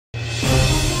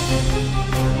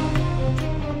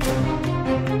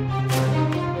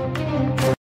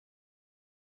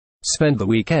spend the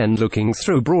weekend looking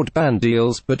through broadband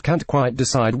deals but can't quite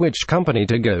decide which company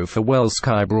to go for? Well,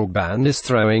 Sky Broadband is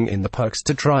throwing in the perks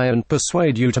to try and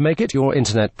persuade you to make it your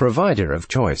internet provider of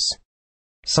choice.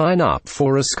 Sign up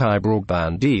for a Sky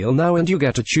Broadband deal now and you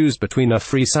get to choose between a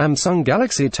free Samsung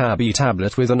Galaxy Tab E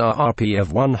tablet with an RRP of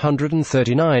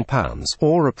 £139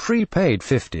 or a prepaid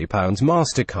 £50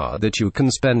 Mastercard that you can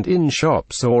spend in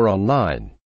shops or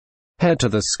online. Head to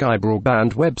the Sky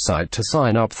Broadband website to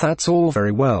sign up. That's all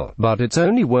very well, but it's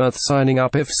only worth signing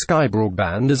up if Sky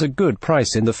Broadband is a good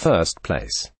price in the first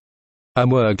place.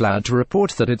 And we're glad to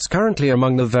report that it's currently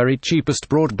among the very cheapest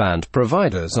broadband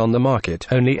providers on the market,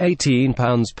 only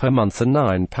 £18 per month and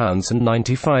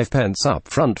 £9.95 up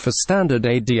front for standard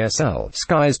ADSL.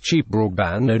 Sky's cheap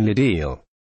broadband only deal.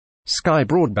 Sky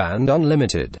Broadband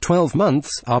Unlimited, 12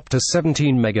 months, up to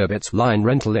 17 megabits, line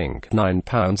rental link,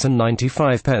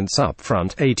 £9.95 up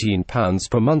front, £18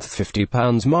 per month,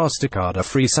 £50 Mastercard, a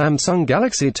free Samsung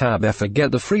Galaxy Tab E. Forget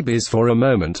the freebies for a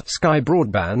moment. Sky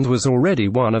Broadband was already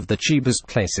one of the cheapest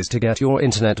places to get your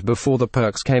internet before the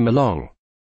perks came along.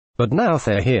 But now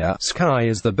they're here. Sky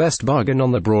is the best bargain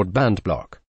on the broadband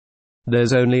block.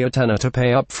 There's only a tenner to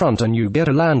pay up front and you get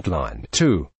a landline,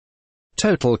 too.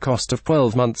 Total cost of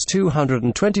 12 months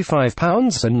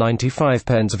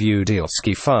 £225.95 view deal.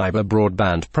 Sky Fibre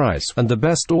broadband price, and the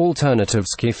best alternative.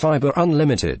 Sky Fibre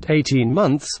Unlimited, 18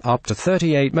 months, up to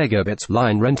 38 megabits,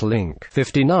 line rental link,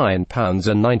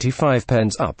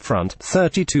 £59.95 up front,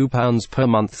 £32 per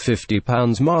month,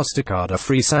 £50 Mastercard, a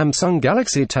free Samsung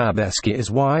Galaxy Tab E. Sky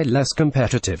is way less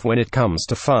competitive when it comes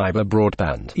to fibre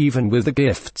broadband, even with the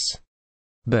gifts.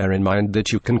 Bear in mind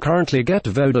that you can currently get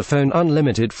Vodafone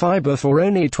Unlimited Fibre for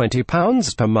only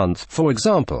 £20 per month, for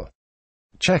example.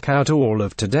 Check out all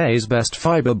of today's best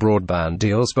fibre broadband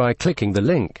deals by clicking the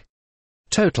link.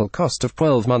 Total cost of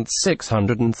 12 months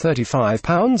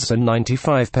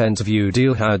 £635.95 view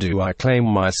deal. How do I claim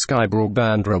my Sky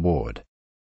Broadband reward?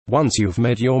 Once you've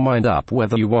made your mind up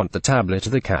whether you want the tablet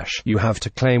or the cash, you have to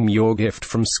claim your gift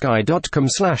from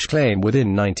sky.com/claim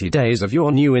within 90 days of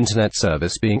your new internet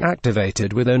service being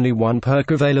activated, with only one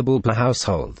perk available per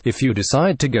household. If you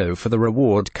decide to go for the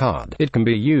reward card, it can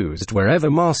be used wherever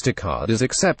Mastercard is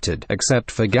accepted,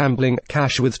 except for gambling,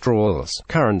 cash withdrawals,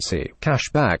 currency,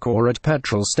 cashback, or at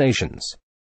petrol stations.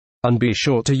 And be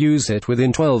sure to use it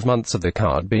within 12 months of the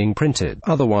card being printed,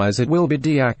 otherwise it will be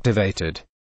deactivated.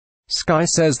 Sky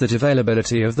says that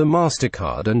availability of the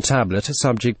Mastercard and tablet are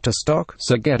subject to stock,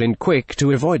 so get in quick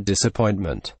to avoid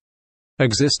disappointment.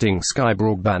 Existing Sky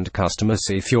Broadband customers: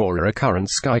 if you're a current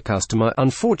Sky customer,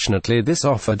 unfortunately this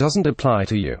offer doesn't apply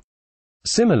to you.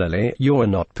 Similarly, you're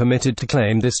not permitted to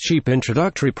claim this cheap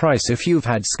introductory price if you've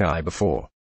had Sky before.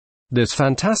 This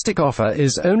fantastic offer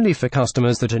is only for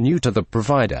customers that are new to the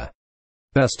provider.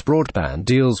 Best broadband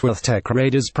deals with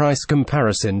TechRadar's price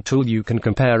comparison tool. You can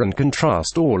compare and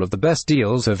contrast all of the best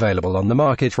deals available on the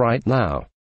market right now.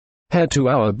 Head to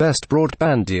our best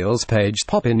broadband deals page,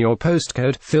 pop in your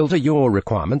postcode, filter your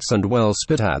requirements, and we'll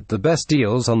spit out the best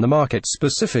deals on the market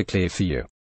specifically for you.